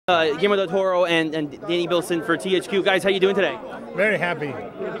Guillermo del Toro and Danny Bilson for THQ. Guys, how you doing today? Very happy.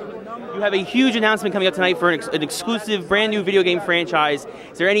 You have a huge announcement coming up tonight for an exclusive, brand new video game franchise.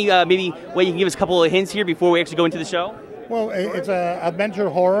 Is there any maybe way you can give us a couple of hints here before we actually go into the show? Well, it's an adventure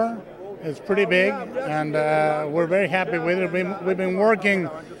horror. It's pretty big, and we're very happy with it. We've been working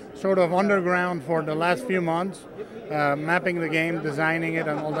sort of underground for the last few months, mapping the game, designing it,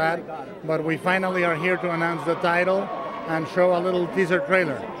 and all that. But we finally are here to announce the title and show a little teaser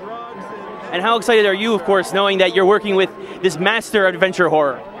trailer. And how excited are you, of course, knowing that you're working with this master adventure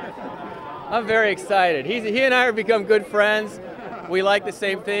horror? I'm very excited. He and I have become good friends. We like the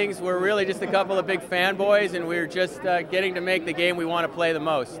same things. We're really just a couple of big fanboys, and we're just getting to make the game we want to play the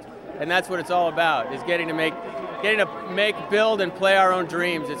most. And that's what it's all about, is getting to make, build, and play our own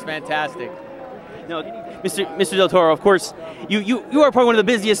dreams. It's fantastic. Now, Mr. Del Toro, of course, you are probably one of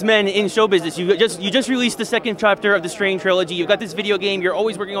the busiest men in show business. You just released the second chapter of the Strain trilogy. You've got this video game. You're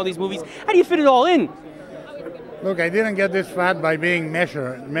always working on these movies. How do you fit it all in? Look, I didn't get this fat by being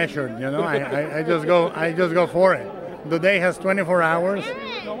measured. You know, I just go for it. The day has 24 hours.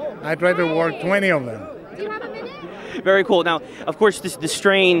 I try to work 20 of them. Very cool. Now, of course, the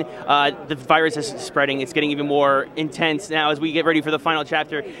strain, the virus is spreading. It's getting even more intense now as we get ready for the final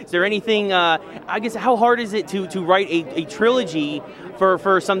chapter. Is there anything? I guess how hard is it to write a trilogy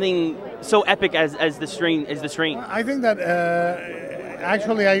for something so epic as the strain? I think that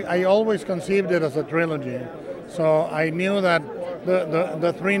actually I always conceived it as a trilogy. So I knew that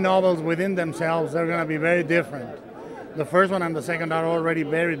the three novels within themselves are going to be very different. The first one and the second are already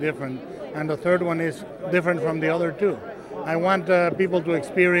very different, and the third one is different from the other two. I want people to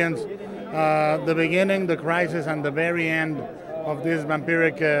experience the beginning, the crisis, and the very end of this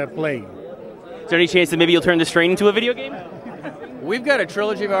vampiric plague. Is there any chance that maybe you'll turn the strain into a video game? We've got a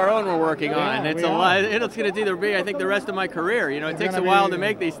trilogy of our own we're working on. It's going to either be, I think, the rest of my career. You know, it takes a while to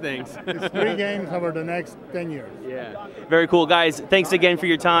make these things. It's 3 games over the next 10 years. Yeah. Very cool, guys. Thanks again for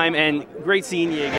your time, and great seeing you again.